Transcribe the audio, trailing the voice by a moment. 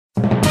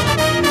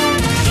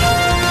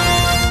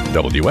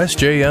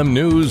WSJM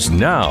News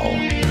Now.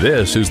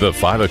 This is the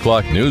 5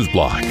 o'clock news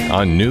block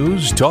on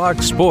News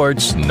Talk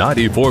Sports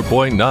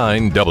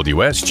 94.9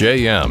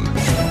 WSJM.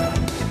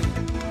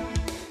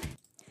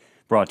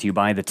 Brought to you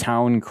by the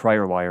Town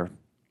Crier Wire.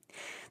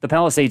 The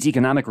Palisades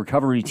Economic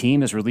Recovery Team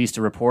has released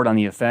a report on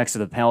the effects of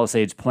the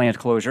Palisades plant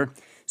closure.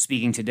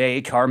 Speaking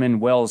today, Carmen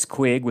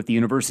Wells-Quigg with the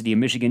University of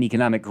Michigan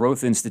Economic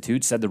Growth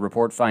Institute said the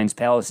report finds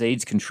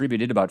Palisades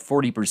contributed about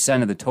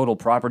 40% of the total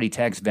property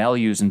tax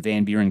values in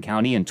Van Buren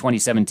County in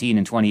 2017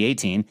 and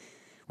 2018.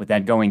 With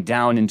that going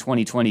down in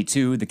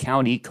 2022, the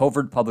county,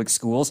 Covert Public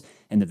Schools,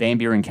 and the Van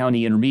Buren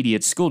County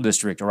Intermediate School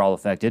District are all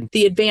affected.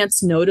 The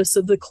advance notice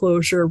of the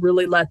closure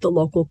really let the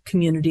local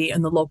community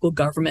and the local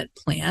government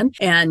plan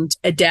and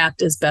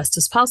adapt as best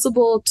as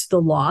possible to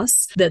the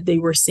loss that they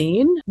were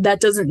seeing. That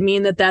doesn't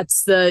mean that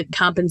that's the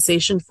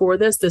compensation for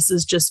this. This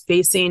is just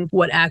facing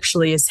what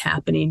actually is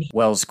happening.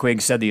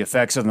 Wells-Quigg said the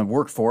effects on the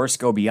workforce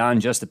go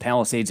beyond just the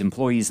Palisades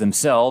employees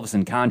themselves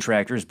and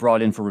contractors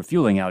brought in for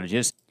refueling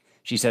outages.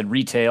 She said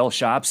retail,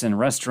 shops, and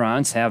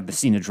restaurants have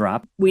seen a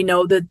drop. We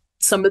know that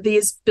some of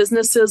these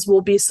businesses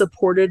will be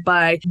supported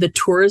by the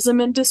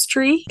tourism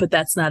industry, but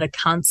that's not a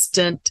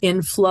constant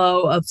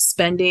inflow of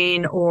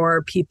spending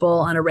or people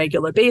on a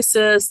regular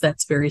basis.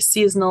 That's very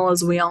seasonal,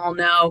 as we all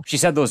know. She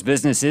said those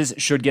businesses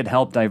should get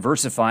help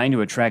diversifying to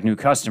attract new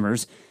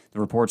customers. The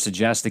report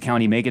suggests the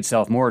county make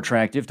itself more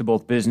attractive to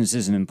both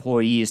businesses and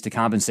employees to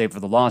compensate for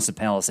the loss of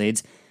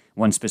Palisades.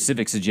 One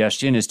specific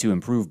suggestion is to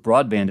improve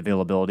broadband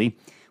availability.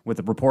 With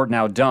the report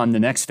now done, the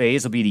next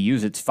phase will be to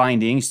use its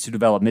findings to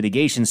develop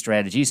mitigation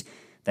strategies.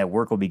 That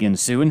work will begin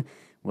soon.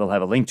 We'll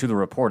have a link to the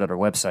report at our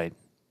website.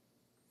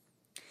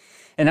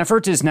 An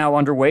effort is now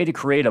underway to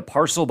create a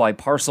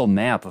parcel-by-parcel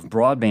map of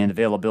broadband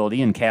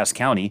availability in Cass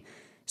County.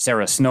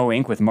 Sarah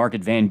Snowink with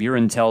Market Van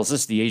Buren tells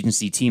us the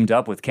agency teamed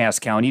up with Cass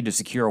County to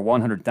secure a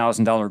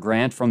 $100,000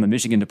 grant from the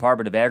Michigan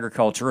Department of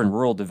Agriculture and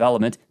Rural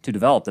Development to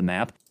develop the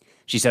map.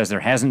 She says there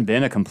hasn't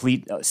been a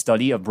complete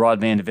study of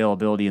broadband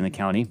availability in the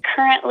county.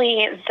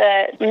 Currently,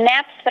 the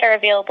maps that are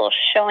available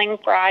showing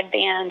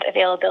broadband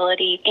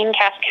availability in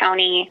Cass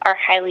County are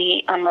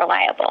highly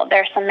unreliable.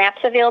 There are some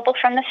maps available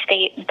from the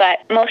state, but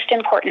most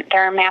important,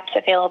 there are maps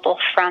available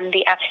from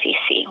the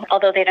FCC.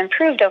 Although they've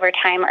improved over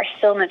time, are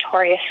still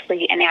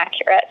notoriously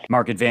inaccurate.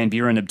 Market Van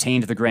Buren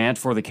obtained the grant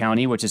for the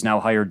county, which has now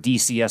hired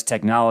DCS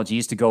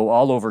Technologies to go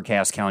all over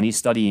Cass County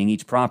studying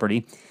each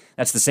property.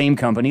 That's the same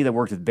company that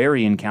worked with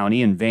Berrien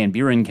County and Van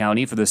Buren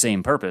County for the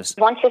same purpose.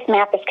 Once this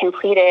map is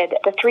completed,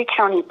 the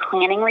three-county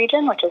planning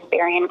region, which is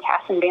Berrien,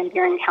 Cass, and Van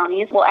Buren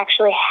counties, will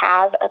actually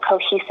have a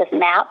cohesive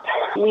map.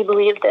 We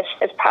believe this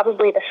is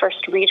probably the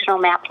first regional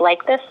map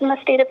like this in the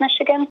state of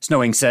Michigan.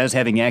 Snowing says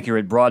having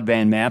accurate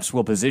broadband maps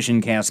will position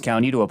Cass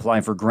County to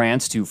apply for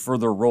grants to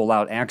further roll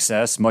out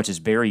access, much as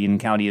Berrien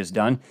County has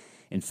done.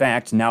 In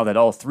fact, now that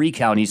all three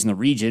counties in the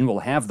region will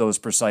have those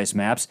precise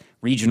maps,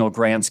 regional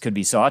grants could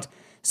be sought.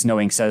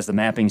 Snowing says the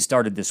mapping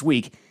started this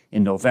week.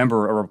 In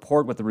November, a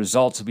report with the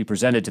results will be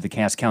presented to the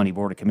Cass County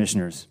Board of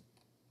Commissioners.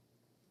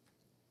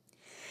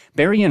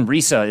 Berrien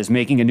RISA is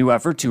making a new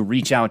effort to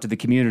reach out to the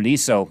community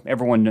so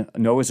everyone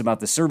knows about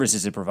the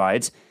services it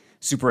provides.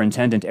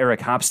 Superintendent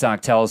Eric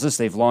Hopstock tells us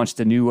they've launched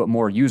a new,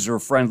 more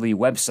user-friendly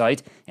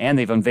website, and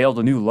they've unveiled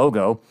a new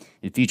logo.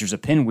 It features a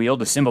pinwheel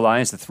to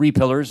symbolize the three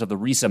pillars of the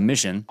RISA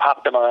mission.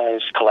 Optimize,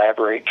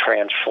 collaborate,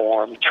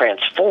 transform.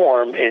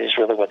 Transform is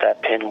really what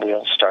that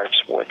pinwheel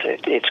starts with.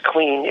 It's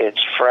clean,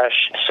 it's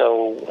fresh,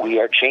 so we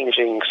are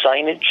changing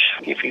signage.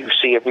 If you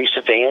see a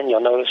RISA van,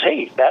 you'll notice,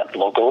 hey, that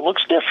logo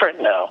looks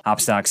different now.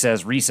 Hopstock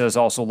says RISA is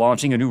also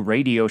launching a new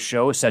radio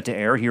show set to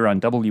air here on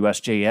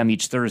WSJM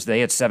each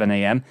Thursday at 7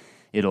 a.m.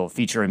 It'll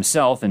feature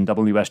himself and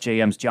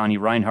WSJM's Johnny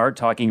Reinhardt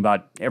talking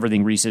about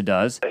everything RISA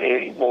does.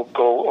 It will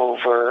go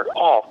over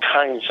all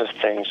kinds of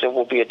things. It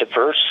will be a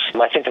diverse,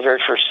 I think the very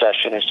first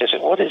session is just,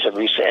 what is a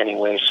RISA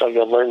anyway? So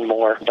you'll learn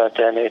more, but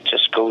then it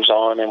just goes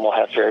on and we'll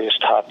have various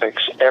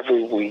topics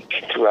every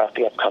week throughout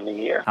the upcoming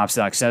year.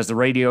 Hopstock says the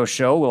radio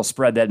show will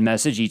spread that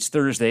message each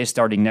Thursday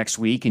starting next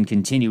week and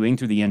continuing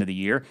through the end of the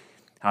year.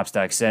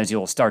 Hopstock says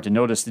you'll start to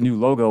notice the new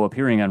logo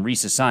appearing on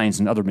RISA signs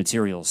and other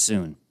materials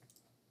soon.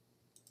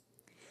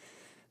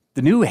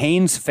 The new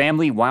Haynes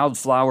Family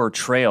Wildflower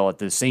Trail at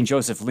the St.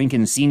 Joseph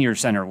Lincoln Senior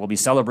Center will be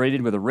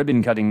celebrated with a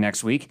ribbon cutting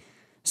next week.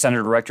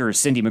 Center Director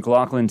Cindy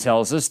McLaughlin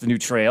tells us the new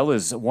trail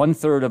is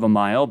 1/3 of a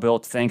mile,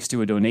 built thanks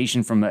to a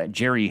donation from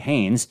Jerry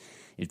Haynes.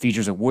 It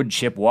features a wood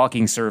chip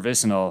walking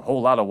service and a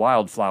whole lot of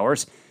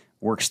wildflowers.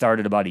 Work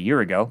started about a year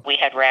ago. We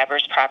had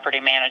Rabbers Property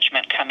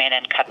Management come in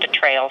and cut the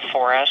trail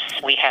for us.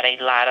 We had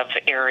a lot of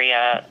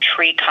area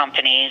tree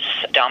companies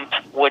dump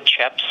wood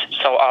chips,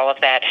 so all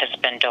of that has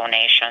been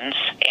donations.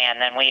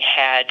 And then we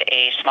had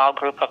a small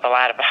group of a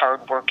lot of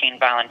hardworking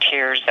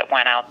volunteers that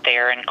went out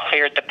there and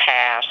cleared the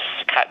paths,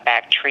 cut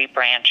back tree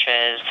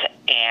branches,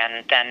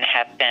 and then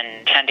have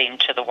been tending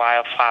to the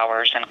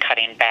wildflowers and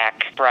cutting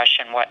back brush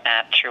and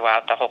whatnot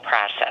throughout the whole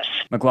process.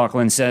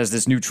 McLaughlin says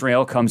this new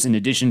trail comes in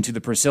addition to the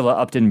Priscilla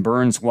Upton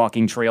Burns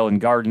Walking Trail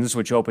and Gardens,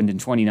 which opened in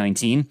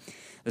 2019.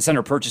 The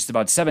center purchased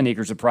about 7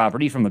 acres of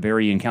property from the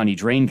Berrien County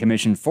Drain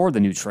Commission for the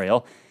new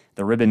trail.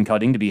 The ribbon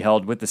cutting to be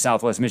held with the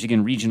Southwest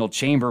Michigan Regional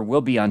Chamber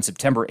will be on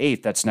September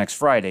 8th. That's next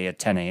Friday at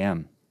 10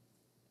 a.m.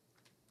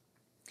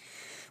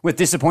 With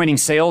disappointing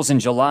sales in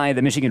July,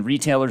 the Michigan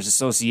Retailers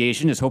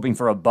Association is hoping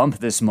for a bump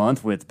this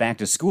month with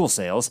back-to-school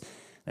sales.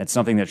 That's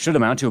something that should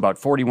amount to about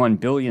 $41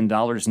 billion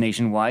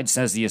nationwide,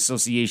 says the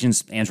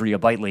association's Andrea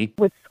Bitely.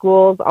 With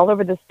schools all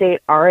over the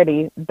state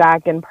already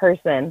back in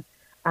person,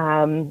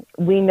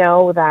 we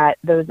know that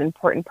those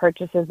important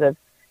purchases of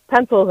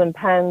pencils and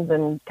pens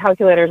and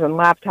calculators and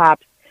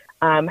laptops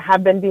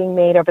have been being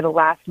made over the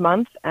last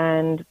month,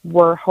 and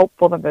we're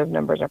hopeful that those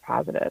numbers are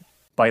positive.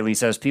 Bitely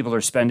says people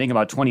are spending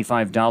about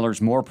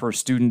 $25 more per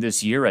student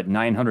this year at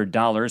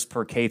 $900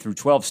 per K through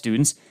 12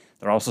 students.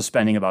 They're also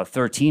spending about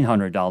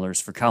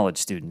 $1,300 for college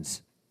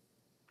students.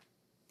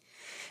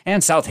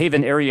 And South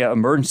Haven Area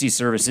Emergency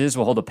Services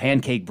will hold a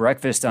pancake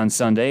breakfast on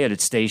Sunday at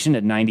its station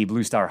at 90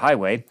 Blue Star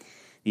Highway.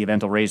 The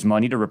event will raise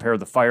money to repair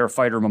the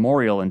firefighter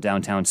memorial in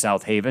downtown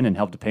South Haven and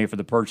help to pay for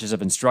the purchase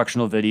of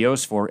instructional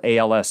videos for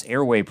ALS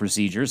airway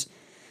procedures.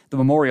 The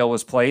memorial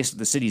was placed at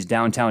the city's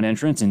downtown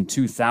entrance in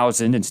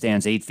 2000 and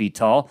stands 8 feet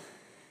tall.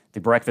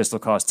 The breakfast will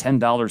cost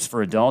 $10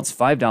 for adults,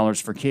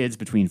 $5 for kids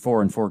between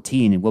 4 and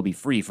 14, and will be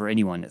free for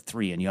anyone at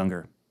 3 and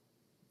younger.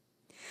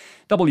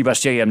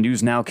 WSJM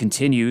News Now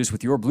continues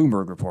with your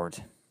Bloomberg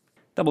Report.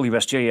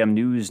 WSJM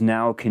News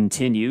Now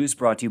continues,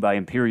 brought to you by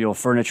Imperial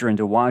Furniture in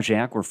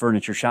Dowagiac, where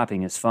furniture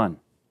shopping is fun.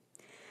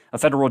 A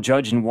federal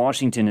judge in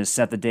Washington has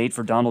set the date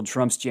for Donald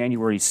Trump's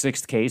January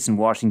 6th case in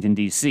Washington,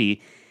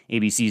 D.C.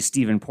 ABC's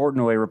Stephen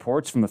Portnoy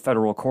reports from the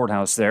federal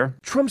courthouse there.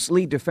 Trump's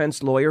lead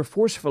defense lawyer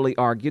forcefully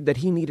argued that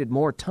he needed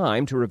more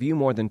time to review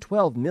more than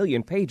 12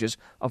 million pages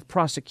of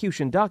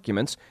prosecution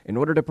documents in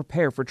order to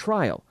prepare for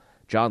trial.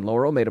 John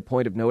Laurel made a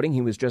point of noting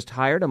he was just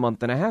hired a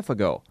month and a half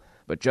ago.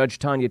 But Judge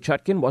Tanya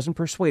Chutkin wasn't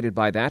persuaded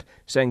by that,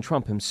 saying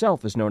Trump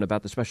himself has known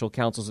about the special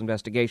counsel's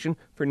investigation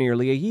for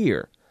nearly a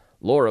year.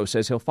 Lauro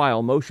says he'll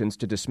file motions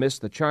to dismiss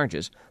the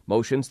charges,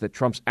 motions that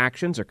Trump's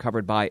actions are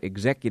covered by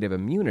executive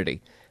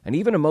immunity, and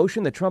even a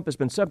motion that Trump has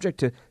been subject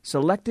to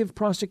selective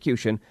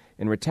prosecution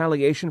in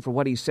retaliation for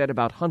what he said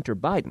about Hunter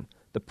Biden,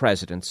 the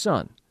president's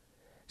son.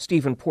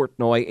 Stephen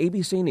Portnoy,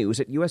 ABC News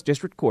at U.S.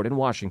 District Court in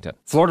Washington.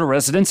 Florida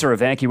residents are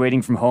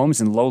evacuating from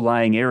homes in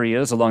low-lying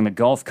areas along the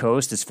Gulf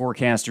Coast as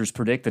forecasters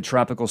predict the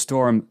tropical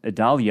storm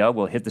Idalia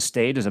will hit the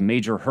state as a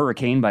major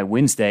hurricane by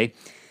Wednesday.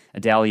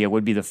 Idalia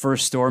would be the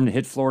first storm to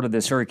hit Florida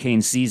this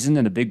hurricane season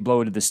and a big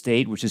blow to the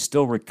state, which is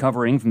still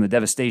recovering from the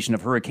devastation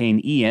of Hurricane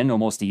Ian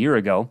almost a year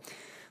ago.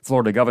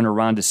 Florida Governor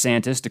Ron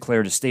DeSantis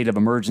declared a state of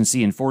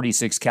emergency in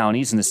 46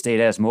 counties, and the state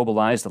has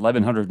mobilized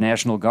 1,100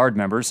 National Guard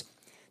members.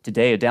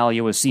 Today,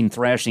 Idalia was seen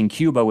thrashing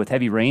Cuba with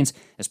heavy rains,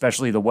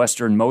 especially the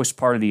westernmost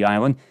part of the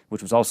island,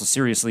 which was also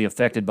seriously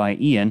affected by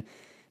Ian.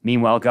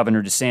 Meanwhile,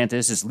 Governor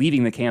DeSantis is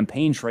leaving the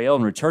campaign trail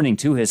and returning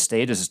to his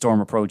state as the storm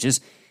approaches.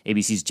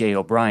 ABC's Jay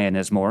O'Brien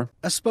has more.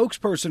 A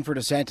spokesperson for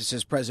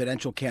DeSantis'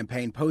 presidential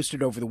campaign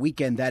posted over the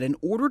weekend that in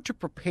order to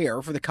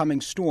prepare for the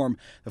coming storm,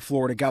 the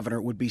Florida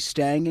governor would be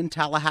staying in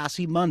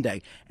Tallahassee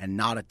Monday and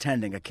not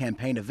attending a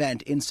campaign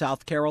event in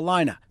South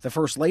Carolina. The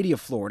First Lady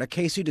of Florida,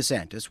 Casey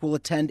DeSantis, will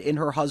attend in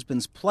her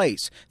husband's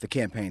place, the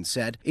campaign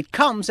said. It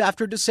comes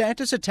after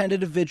DeSantis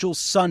attended a vigil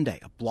Sunday,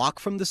 a block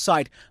from the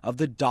site of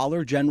the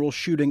Dollar General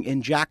shooting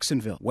in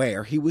Jacksonville,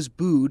 where he was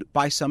booed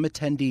by some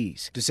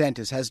attendees.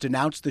 DeSantis has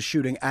denounced the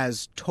shooting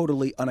as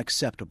totally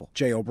unacceptable.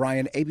 Jay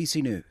O'Brien,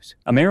 ABC News.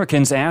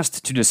 Americans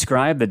asked to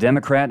describe the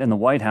Democrat in the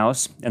White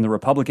House and the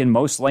Republican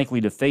most likely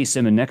to face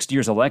him in next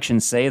year's election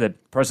say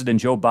that President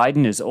Joe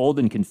Biden is old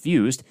and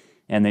confused,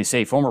 and they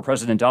say former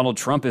President Donald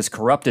Trump is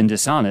corrupt and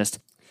dishonest.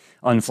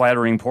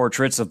 Unflattering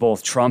portraits of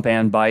both Trump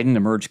and Biden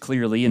emerged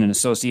clearly in an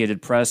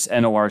Associated Press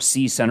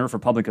NORC Center for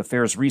Public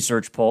Affairs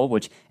research poll,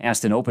 which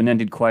asked an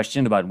open-ended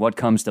question about what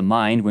comes to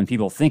mind when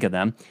people think of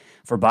them.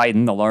 For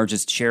Biden, the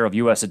largest share of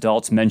U.S.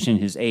 adults mention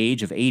his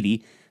age of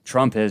 80.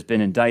 Trump has been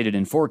indicted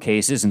in 4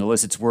 cases and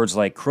elicits words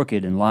like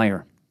crooked and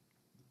liar.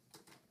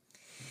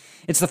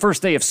 It's the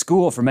first day of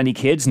school for many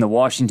kids in the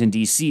Washington,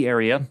 D.C.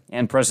 area,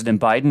 and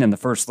President Biden and the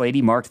First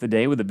Lady marked the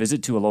day with a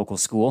visit to a local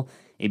school.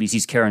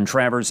 ABC's Karen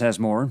Travers has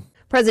more.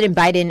 President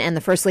Biden and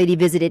the First Lady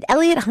visited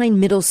Elliott Hine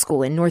Middle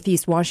School in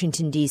Northeast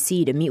Washington,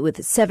 D.C. to meet with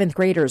 7th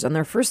graders on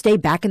their first day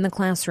back in the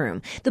classroom.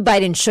 The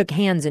Bidens shook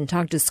hands and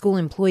talked to school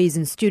employees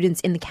and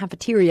students in the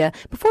cafeteria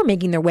before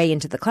making their way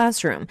into the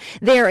classroom.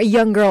 There, a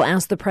young girl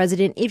asked the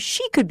president if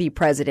she could be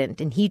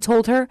president, and he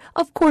told her,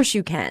 "Of course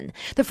you can."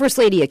 The First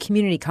Lady, a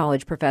community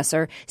college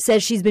professor,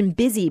 says she's been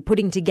busy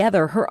putting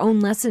together her own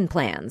lesson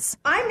plans.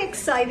 I'm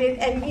excited,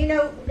 and you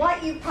know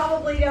what you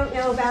probably don't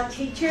know about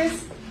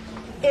teachers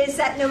is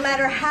that no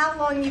matter how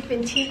long you've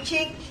been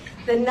teaching,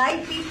 the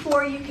night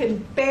before you can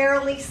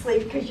barely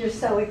sleep because you're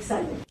so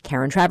excited.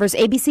 Karen Travers,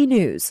 ABC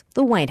News,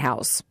 the White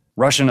House.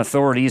 Russian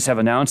authorities have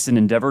announced an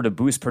endeavor to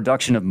boost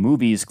production of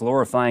movies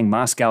glorifying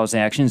Moscow's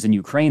actions in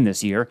Ukraine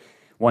this year.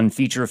 One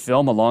feature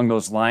film along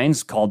those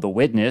lines, called The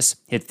Witness,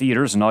 hit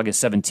theaters on August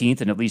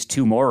 17th, and at least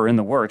 2 more are in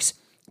the works.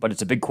 but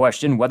it's a big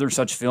question whether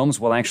such films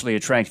will actually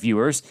attract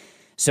viewers.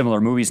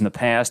 Similar movies in the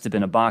past have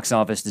been a box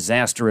office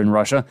disaster in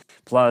Russia.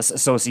 Plus,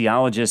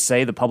 sociologists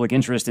say the public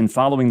interest in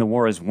following the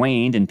war has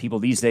waned, and people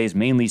these days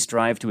mainly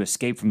strive to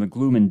escape from the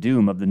gloom and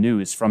doom of the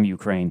news from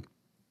Ukraine.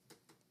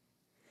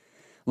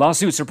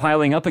 Lawsuits are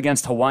piling up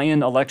against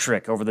Hawaiian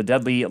Electric over the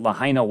deadly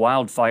Lahaina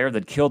wildfire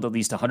that killed at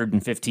least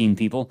 115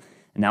 people.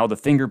 And now the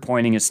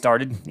finger-pointing has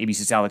started.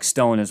 ABC's Alex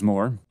Stone has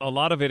more. A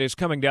lot of it is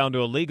coming down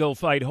to a legal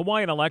fight.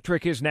 Hawaiian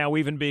Electric is now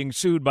even being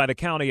sued by the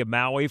county of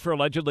Maui for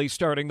allegedly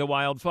starting the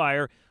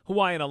wildfire.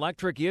 Hawaiian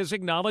Electric is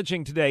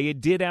acknowledging today it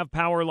did have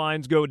power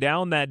lines go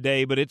down that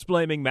day, but it's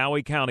blaming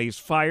Maui County's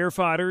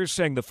firefighters,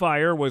 saying the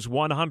fire was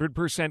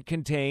 100%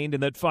 contained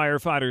and that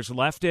firefighters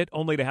left it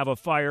only to have a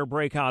fire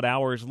break out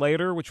hours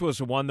later, which was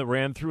the one that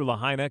ran through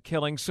Lahaina,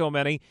 killing so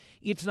many.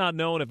 It's not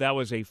known if that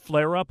was a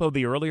flare-up of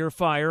the earlier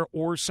fire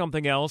or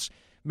something else.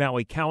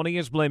 Maui County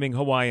is blaming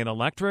Hawaiian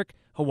Electric.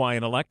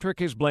 Hawaiian Electric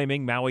is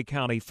blaming Maui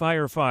County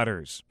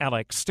firefighters.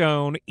 Alex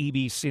Stone,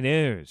 ABC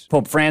News.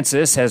 Pope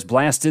Francis has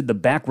blasted the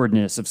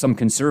backwardness of some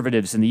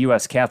conservatives in the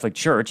U.S. Catholic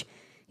Church.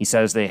 He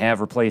says they have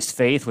replaced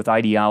faith with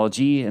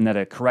ideology and that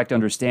a correct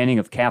understanding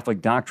of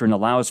Catholic doctrine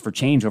allows for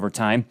change over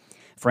time.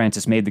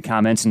 Francis made the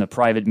comments in a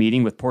private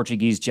meeting with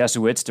Portuguese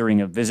Jesuits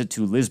during a visit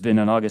to Lisbon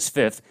on August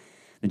 5th.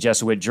 The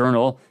Jesuit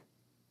Journal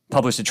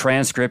published a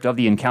transcript of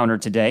the encounter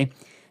today.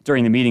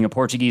 During the meeting, a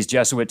Portuguese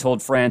Jesuit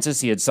told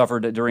Francis he had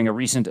suffered during a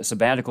recent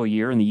sabbatical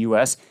year in the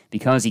U.S.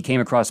 because he came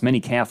across many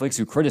Catholics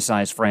who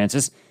criticized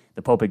Francis.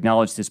 The Pope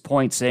acknowledged his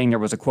point, saying there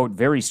was a, quote,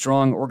 very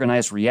strong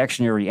organized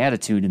reactionary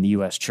attitude in the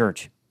U.S.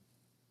 Church.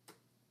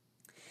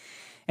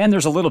 And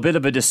there's a little bit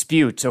of a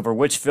dispute over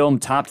which film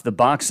topped the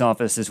box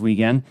office this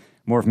weekend.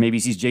 More from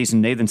ABC's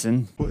Jason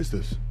Nathanson. What is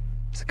this?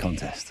 It's a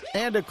contest.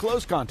 And a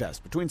close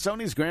contest between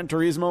Sony's Gran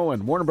Turismo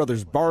and Warner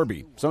Brothers'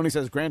 Barbie. Sony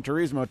says Gran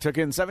Turismo took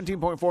in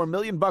 $17.4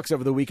 million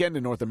over the weekend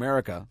in North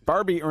America.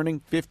 Barbie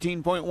earning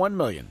 $15.1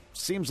 million.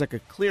 Seems like a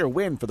clear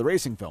win for the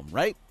racing film,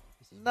 right?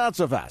 Not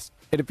so fast.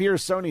 It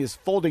appears Sony is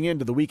folding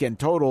into the weekend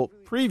total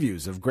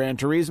previews of Gran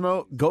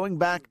Turismo going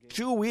back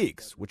 2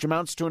 weeks, which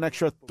amounts to an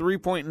extra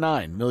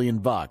 $3.9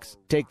 million.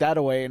 Take that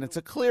away, and it's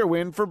a clear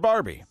win for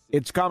Barbie.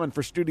 It's common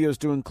for studios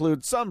to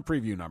include some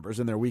preview numbers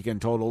in their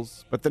weekend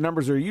totals, but the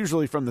numbers are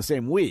usually from the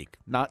same week,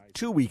 not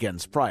 2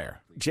 weekends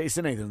prior.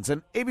 Jason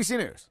Nathanson, ABC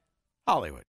News, Hollywood.